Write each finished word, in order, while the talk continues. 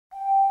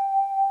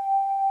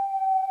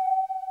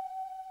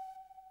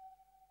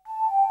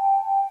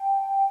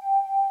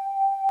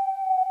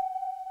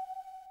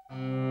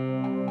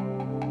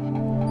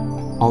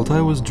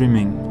Altai was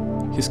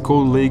dreaming. His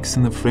cold lakes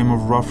in the frame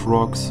of rough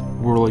rocks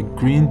were like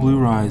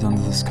green-blue eyes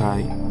under the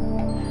sky.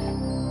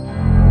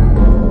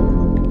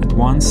 At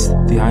once,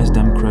 the ice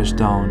dam crashed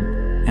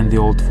down, and the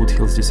old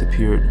foothills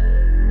disappeared.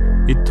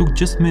 It took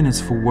just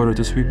minutes for water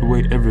to sweep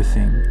away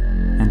everything,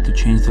 and to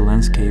change the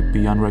landscape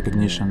beyond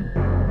recognition.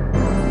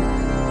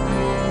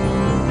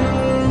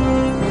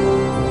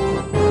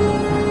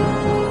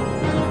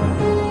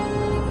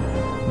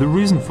 The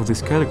reason for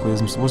these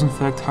cataclysms was in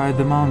fact high in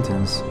the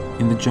mountains,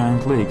 in the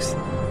giant lakes,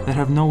 that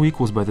have no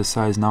equals by the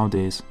size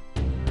nowadays.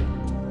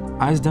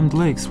 Ice-dammed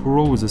lakes were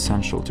always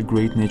essential to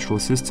great natural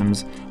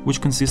systems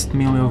which consist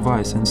mainly of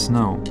ice and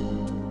snow.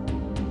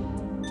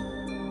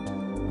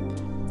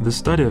 The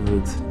study of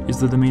it is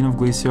the domain of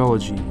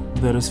glaciology,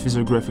 that is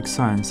physiographic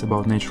science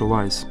about natural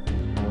ice.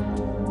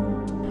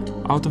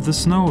 Out of the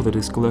snow that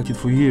is collected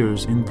for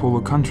years in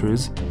polar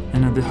countries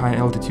and at the high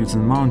altitudes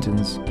and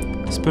mountains,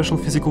 special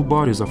physical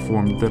bodies are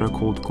formed that are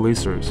called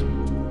glaciers.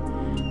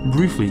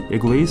 Briefly, a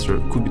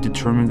glacier could be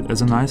determined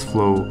as an ice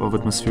flow of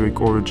atmospheric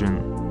origin.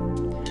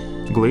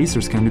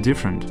 Glaciers can be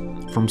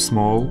different, from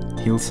small,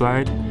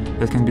 hillside,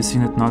 that can be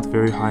seen at not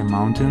very high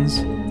mountains,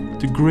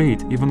 to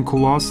great, even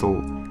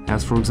colossal,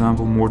 as for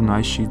example modern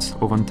ice sheets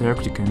of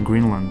Antarctica and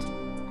Greenland.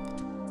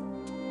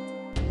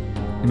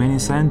 Many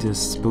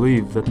scientists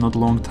believe that not a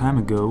long time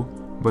ago,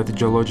 by the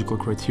geological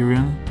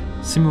criterion,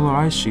 similar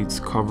ice sheets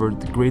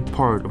covered the great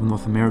part of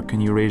North America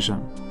and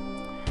Eurasia.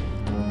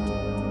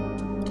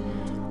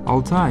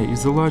 Altai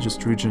is the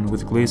largest region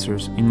with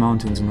glaciers in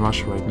mountains in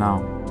Russia right now.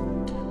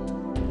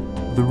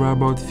 There are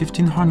about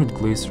 1,500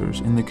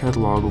 glaciers in the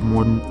catalogue of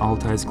modern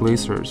Altai's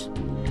glaciers,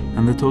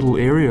 and the total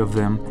area of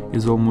them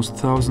is almost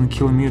 1,000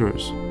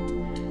 kilometers.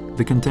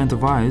 The content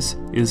of ice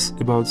is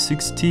about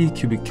 60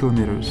 cubic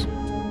kilometers.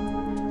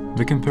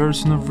 The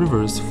comparison of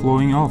rivers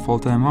flowing off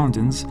Altai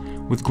mountains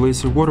with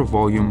glacier water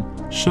volume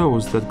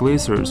shows that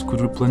glaciers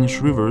could replenish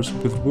rivers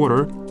with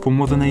water for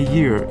more than a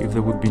year if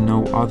there would be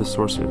no other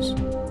sources.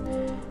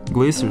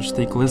 Glaciers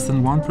take less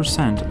than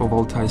 1% of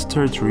Altai's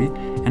territory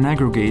and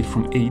aggregate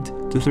from 8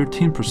 to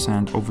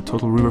 13% of the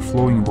total river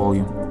flowing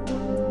volume.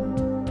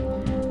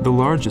 The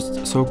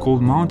largest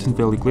so-called mountain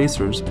valley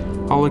glaciers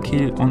are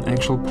located on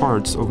actual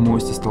parts of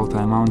moistest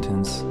Altai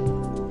mountains.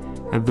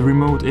 At the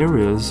remote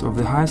areas of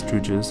the highest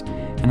ridges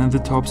and at the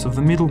tops of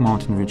the middle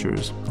mountain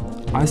ridges,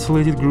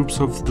 isolated groups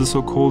of the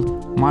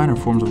so-called minor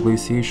forms of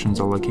glaciations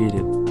are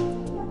located.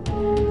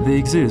 They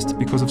exist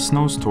because of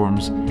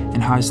snowstorms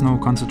and high snow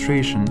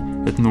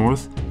concentration at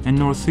north and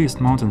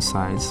northeast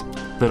mountainsides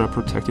that are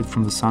protected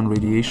from the sun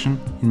radiation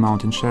in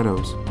mountain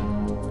shadows.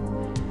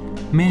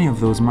 Many of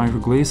those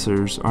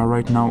microglaciers are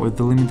right now at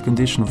the limit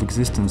condition of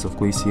existence of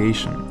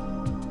glaciation.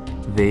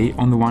 They,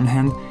 on the one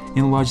hand,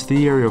 enlarge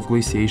the area of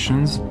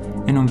glaciations,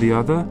 and on the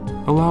other,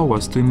 allow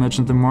us to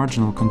imagine the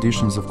marginal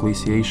conditions of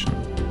glaciation.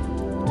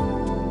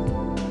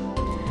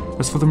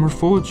 As for the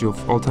morphology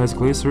of Altai's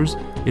glaciers,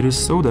 it is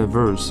so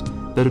diverse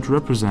that it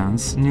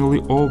represents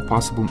nearly all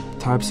possible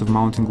types of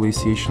mountain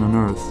glaciation on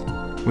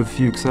Earth, with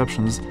few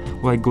exceptions,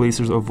 like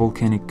glaciers of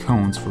volcanic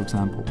cones, for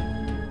example.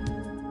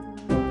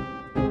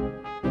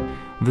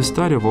 The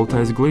study of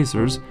Altai's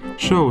glaciers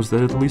shows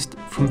that at least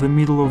from the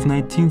middle of the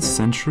 19th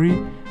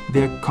century,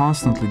 they are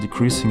constantly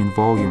decreasing in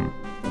volume.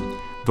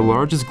 The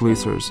largest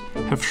glaciers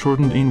have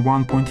shortened in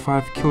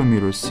 1.5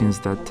 kilometers since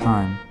that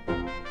time.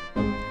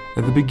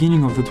 At the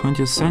beginning of the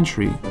 20th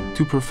century,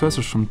 two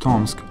professors from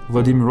Tomsk,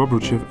 Vladimir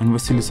Obruchev and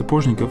Vasily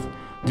Sapochnikov,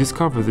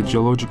 discovered the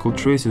geological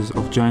traces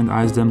of giant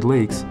ice-dammed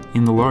lakes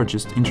in the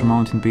largest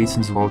intermountain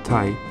basins of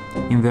Altai,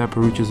 in the upper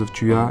reaches of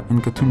Chuya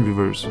and Katun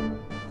rivers.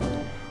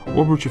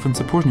 Obruchev and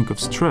Sapochnikov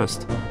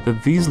stressed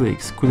that these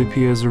lakes could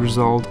appear as a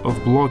result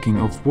of blocking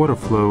of water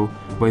flow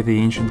by the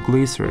ancient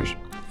glaciers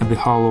at the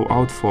hollow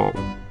outfall.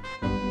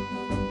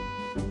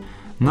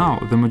 Now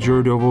the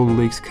majority of all the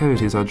lake's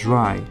cavities are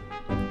dry,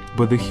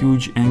 but the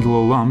huge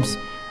angular lumps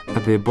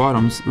at their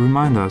bottoms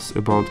remind us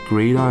about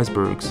great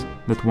icebergs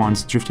that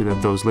once drifted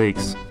at those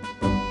lakes.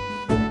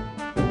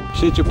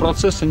 Все эти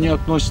процессы не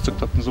относятся к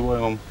так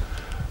называемым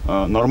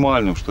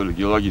нормальным, что ли,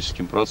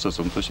 геологическим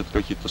процессам. То есть это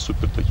какие-то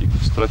супер такие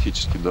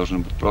катастрофические должны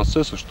быть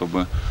процессы,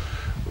 чтобы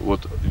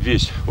вот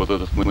весь вот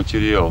этот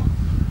материал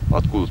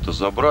откуда-то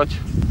забрать,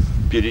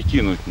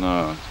 перекинуть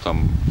на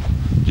там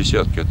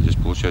десятки, это здесь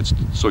получается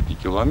сотни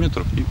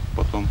километров, и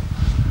потом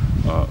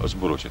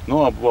сбросить.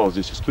 Но обвал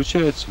здесь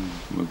исключается,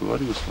 мы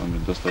говорили с вами,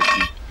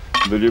 достаточно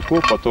далеко.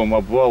 Потом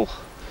обвал,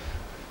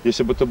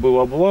 если бы это был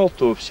обвал,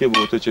 то все бы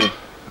вот эти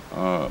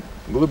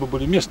глыбы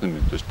были местными,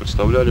 то есть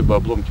представляли бы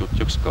обломки вот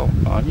тех скал.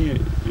 А они,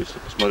 если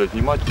посмотреть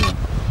внимательно,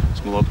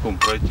 с молотком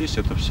пройтись,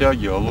 это вся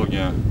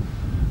геология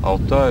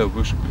Алтая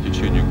выше по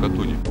течению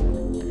Катуни.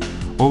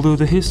 Although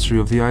the history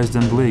of the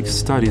ice-dammed lakes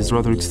study is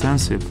rather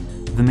extensive,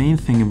 the main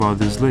thing about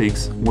these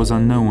lakes was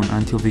unknown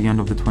until the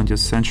end of the 20th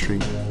century.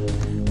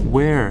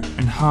 Where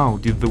and how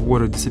did the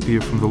water disappear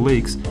from the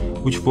lakes,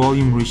 which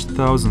volume reached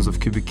thousands of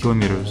cubic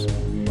kilometers?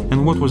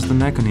 And what was the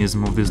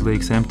mechanism of these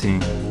lakes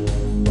emptying?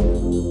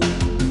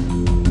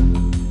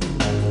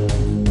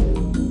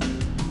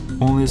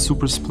 Only a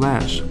super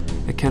splash,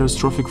 a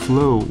catastrophic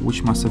flow,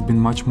 which must have been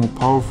much more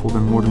powerful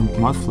than modern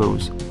mud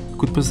flows,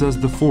 could possess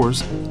the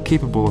force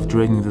capable of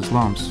dragging these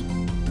lumps.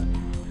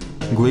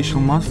 Glacial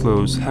mud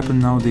flows happen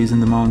nowadays in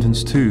the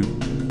mountains too,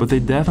 but they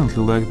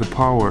definitely lack the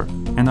power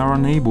and are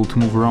unable to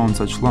move around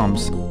such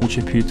lumps, which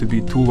appear to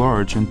be too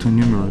large and too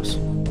numerous.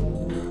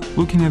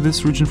 Looking at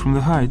this region from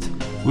the height,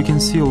 we can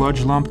see a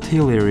large lump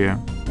tail area.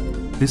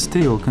 This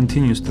tail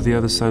continues to the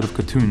other side of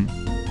Katun.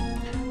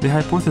 The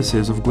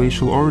hypothesis of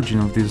glacial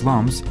origin of these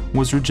lumps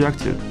was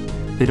rejected.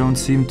 They don't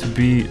seem to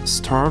be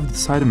starved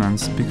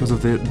sediments because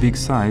of their big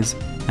size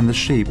and the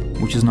shape,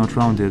 which is not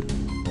rounded.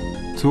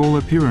 To all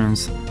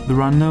appearance,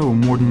 there are no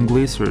modern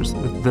glaciers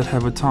that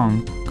have a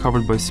tongue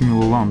covered by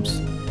similar lumps.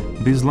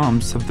 These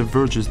lumps have the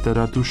verges that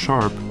are too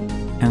sharp,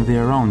 and they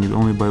are rounded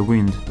only by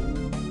wind.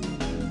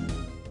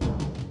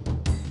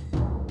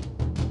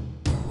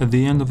 At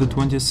the end of the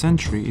 20th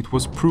century, it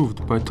was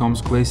proved by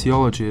Tomsk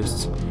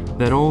glaciologists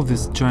that all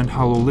these giant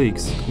hollow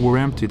lakes were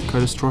emptied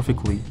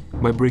catastrophically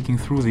by breaking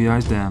through the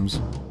ice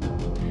dams.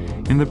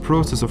 In the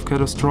process of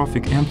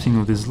catastrophic emptying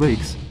of these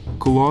lakes,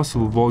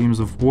 colossal volumes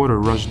of water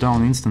rushed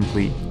down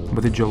instantly by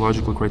the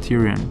geological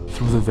criterion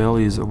through the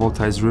valleys of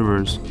Altai's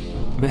rivers.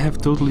 They have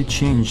totally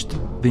changed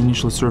the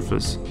initial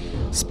surface.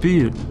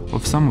 Speed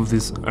of some of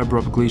these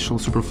abrupt glacial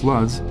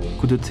superfloods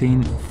could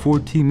attain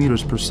 40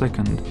 meters per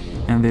second,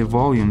 and their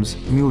volumes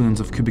millions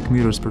of cubic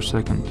meters per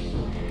second.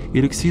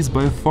 It exceeds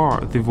by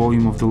far the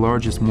volume of the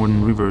largest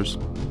modern rivers.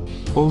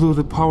 Although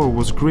the power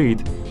was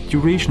great,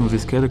 duration of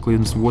these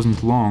cataclysms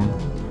wasn't long.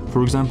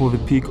 For example, the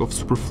peak of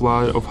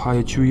superflood of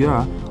High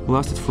Chuya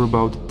lasted for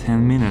about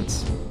 10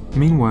 minutes.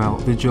 Meanwhile,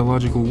 the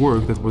geological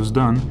work that was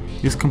done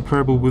is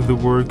comparable with the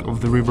work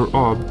of the river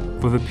Ob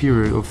for the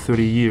period of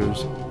 30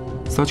 years.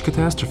 Such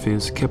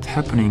catastrophes kept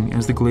happening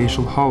as the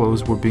glacial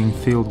hollows were being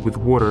filled with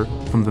water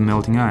from the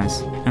melting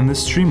ice, and the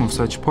stream of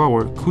such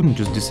power couldn't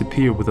just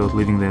disappear without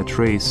leaving their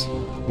trace.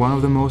 One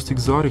of the most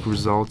exotic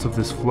results of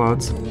these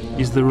floods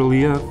is the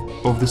relief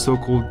of the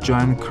so-called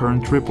giant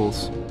current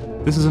ripples.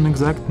 This is an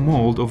exact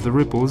mold of the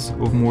ripples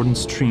of modern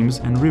streams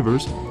and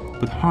rivers,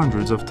 but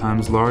hundreds of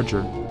times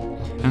larger,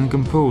 and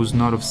composed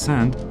not of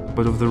sand,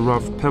 but of the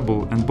rough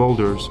pebble and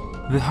boulders.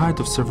 The height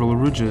of several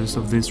ridges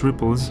of these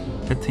ripples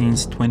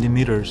attains 20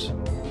 meters.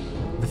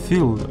 The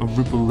field of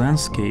ripple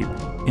landscape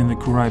in the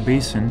Kurai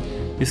Basin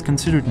is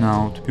considered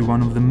now to be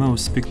one of the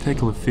most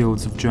spectacular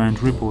fields of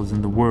giant ripples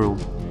in the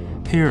world.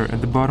 Here,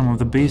 at the bottom of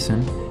the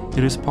basin,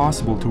 it is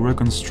possible to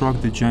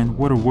reconstruct the giant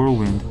water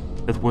whirlwind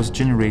that was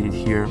generated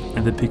here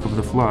at the peak of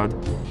the flood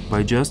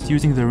by just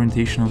using the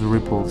orientation of the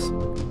ripples.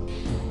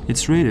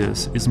 Its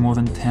radius is more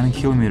than 10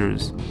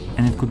 kilometers,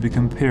 and it could be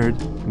compared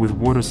with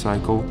water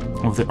cycle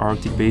of the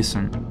Arctic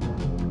basin.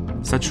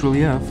 Such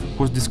relief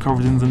was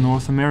discovered in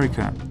North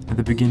America at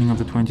the beginning of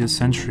the 20th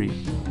century,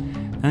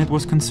 and it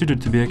was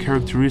considered to be a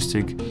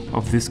characteristic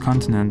of this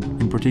continent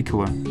in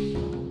particular.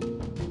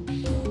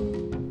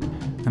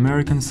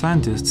 American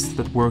scientists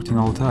that worked in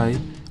Altai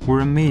were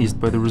amazed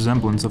by the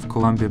resemblance of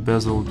Columbia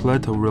Basalt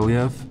Plateau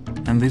relief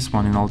and this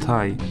one in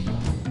Altai.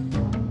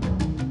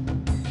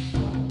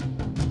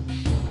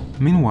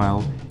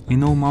 Meanwhile,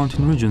 in all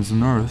mountain regions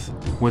on Earth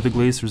where the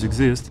glaciers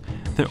exist,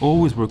 there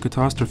always were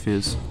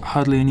catastrophes,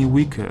 hardly any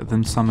weaker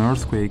than some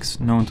earthquakes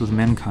known to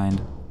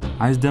mankind.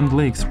 Ice-dammed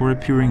lakes were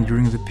appearing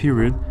during the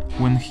period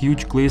when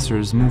huge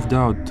glaciers moved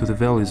out to the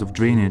valleys of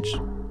drainage.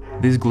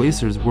 These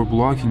glaciers were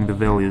blocking the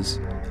valleys,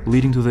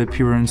 leading to the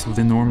appearance of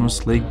the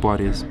enormous lake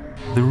bodies.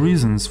 The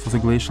reasons for the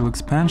glacial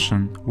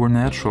expansion were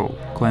natural,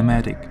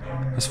 climatic.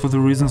 As for the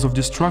reasons of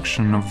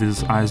destruction of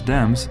these ice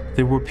dams,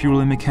 they were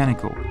purely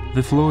mechanical,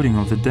 the floating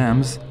of the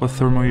dams or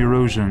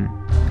thermo-erosion.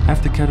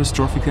 After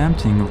catastrophic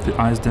emptying of the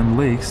ice dam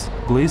lakes,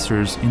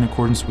 glaciers, in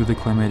accordance with the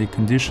climatic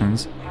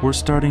conditions, were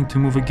starting to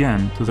move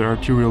again to the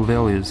arterial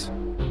valleys.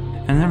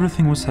 And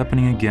everything was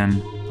happening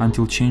again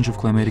until change of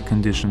climatic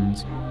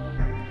conditions.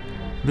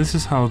 This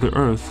is how the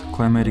Earth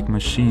climatic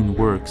machine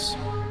works.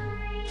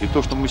 И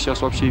то, что мы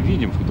сейчас вообще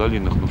видим в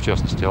долинах, ну, в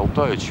частности,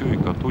 Алтая, Чуи,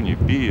 Катуни,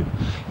 Бии,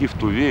 и в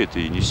Туве, это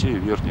Енисей,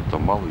 Верхний,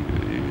 там, Малый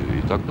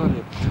и так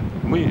далее,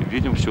 мы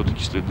видим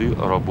все-таки следы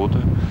работы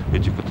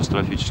этих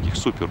катастрофических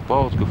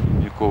суперпаводков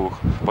ледниковых,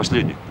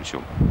 последних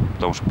причем,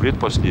 потому что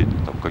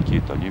предпоследних, там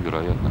какие-то, они,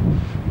 вероятно,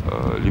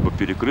 либо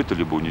перекрыты,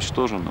 либо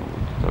уничтожены, вот,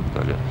 и так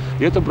далее.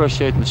 И это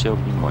обращает на себя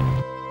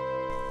внимание.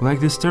 Like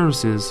these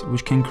terraces,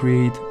 which can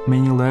create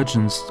many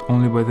legends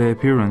only by their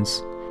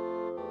appearance,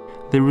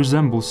 they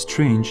resemble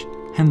strange,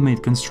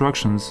 handmade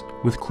constructions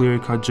with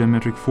clear-cut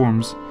geometric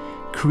forms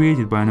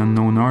created by an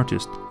unknown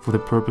artist for the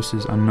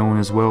purposes unknown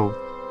as well.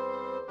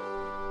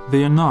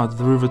 They are not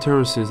the river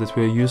terraces that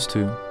we are used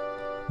to.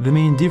 The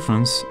main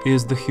difference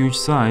is the huge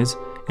size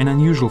and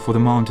unusual for the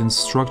mountain's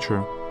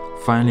structure,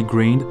 finely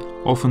grained,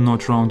 often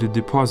not rounded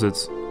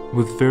deposits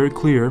with very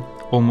clear,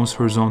 almost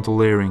horizontal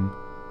layering.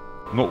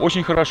 Но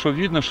очень хорошо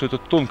видно, что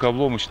этот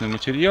тонкообломочный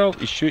материал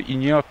еще и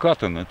не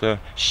окатан. Это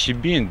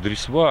щебень,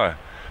 дресва,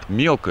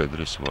 мелкая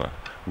дресва.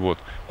 Вот,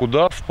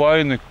 куда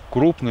впаяны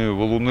крупные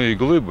валуны и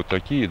глыбы,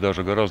 такие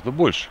даже гораздо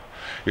больше.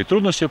 И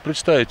трудно себе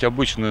представить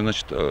обычную,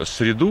 значит,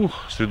 среду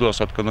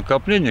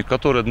осадконакопления,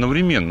 которые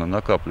одновременно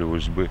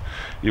накапливались бы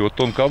и вот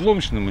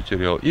тонкообломочный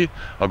материал, и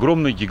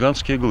огромные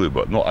гигантские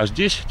глыбы. Ну а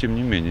здесь, тем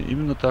не менее,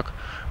 именно так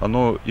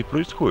оно и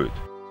происходит.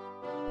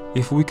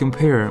 If we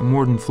compare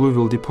modern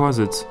fluvial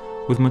deposits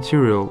with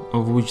material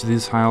of which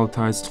these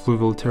high-altized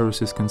fluvial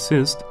terraces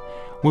consist,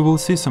 we will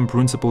see some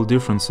principal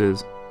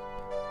differences.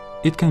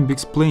 It can be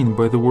explained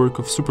by the work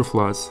of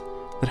superfloods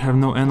that have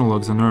no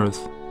analogues on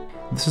Earth.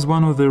 This is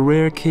one of the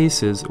rare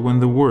cases when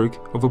the work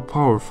of a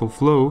powerful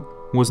flow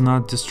was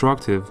not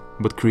destructive,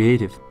 but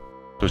creative.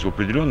 То есть в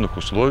определенных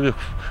условиях,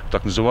 в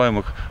так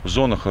называемых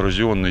зонах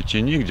эрозионной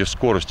тени, где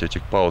скорость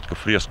этих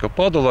паводков резко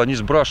падала, они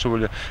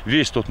сбрасывали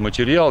весь тот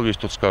материал, весь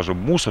тот, скажем,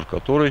 мусор,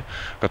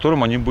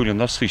 которым они были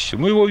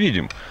насыщены. Мы его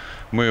видим.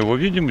 Мы его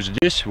видим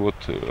здесь, вот,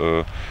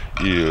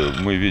 и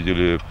мы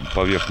видели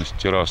поверхность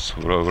террас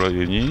в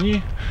районе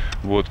Ини,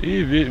 вот,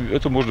 и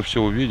это можно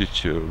все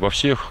увидеть во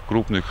всех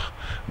крупных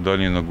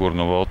долинах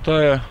Горного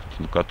Алтая,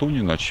 на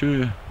Катуни, на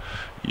Чуе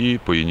и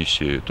по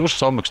Енисею. То же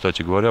самое,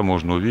 кстати говоря,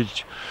 можно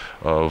увидеть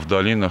в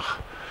долинах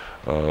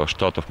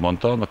штатов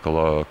Монтана,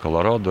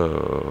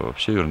 Колорадо, в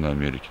Северной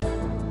Америке.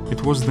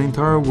 It was the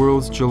entire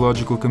world's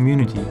geological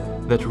community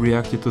that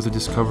reacted to the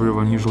discovery of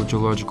unusual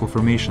geological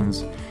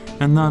formations,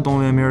 and not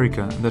only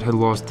America that had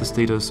lost the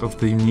status of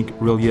the unique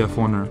relief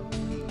honor.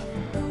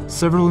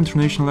 Several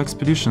international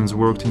expeditions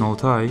worked in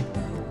Altai,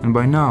 and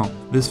by now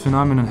this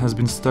phenomenon has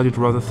been studied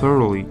rather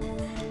thoroughly,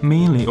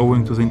 mainly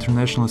owing to the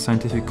international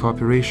scientific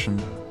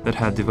cooperation that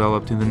had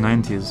developed in the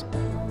 90s.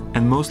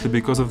 And mostly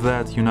because of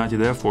that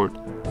united effort,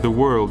 the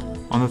world,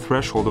 on the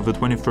threshold of the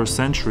 21st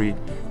century,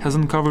 has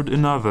uncovered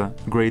another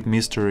great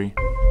mystery.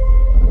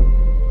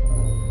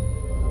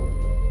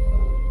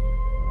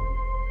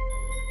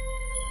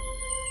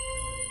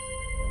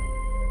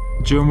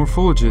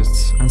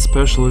 Geomorphologists and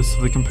specialists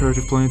of the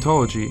comparative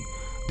planetology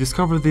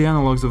discovered the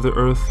analogues of the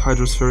Earth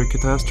hydrospheric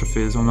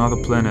catastrophes on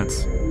other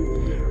planets.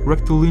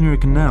 Rectilinear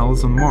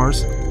canals on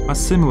Mars are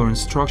similar in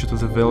structure to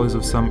the valleys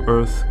of some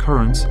Earth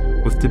currents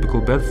with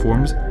typical bed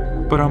forms,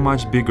 but are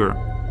much bigger.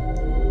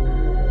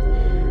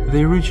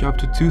 They reach up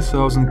to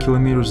 2,000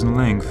 kilometers in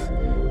length,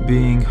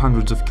 being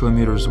hundreds of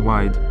kilometers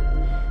wide.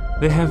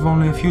 They have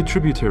only a few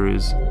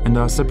tributaries and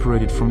are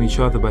separated from each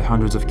other by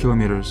hundreds of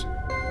kilometers.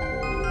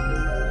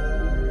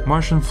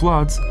 Martian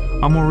floods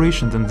are more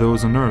recent than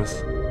those on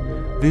Earth.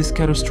 These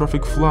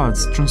catastrophic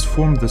floods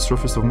transformed the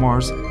surface of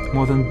Mars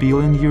more than a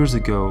billion years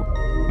ago,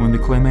 when the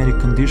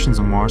climatic conditions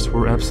on Mars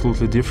were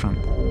absolutely different.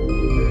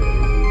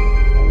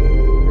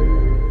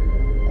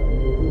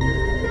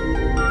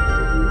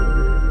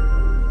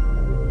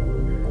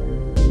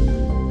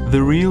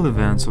 The real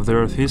events of the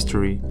Earth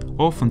history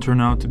often turn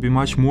out to be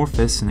much more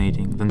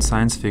fascinating than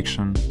science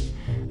fiction,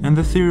 and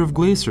the theory of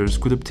glaciers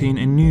could obtain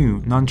a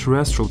new,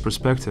 non-terrestrial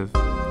perspective.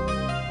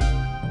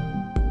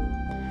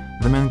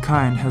 The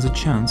mankind has a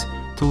chance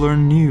to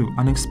learn new,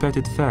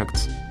 unexpected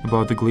facts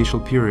about the glacial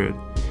period,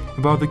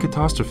 about the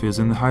catastrophes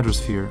in the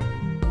hydrosphere.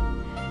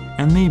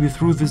 And maybe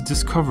through these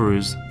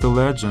discoveries, the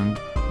legend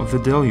of the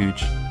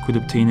deluge could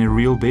obtain a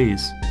real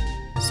base,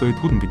 so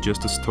it wouldn't be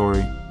just a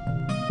story.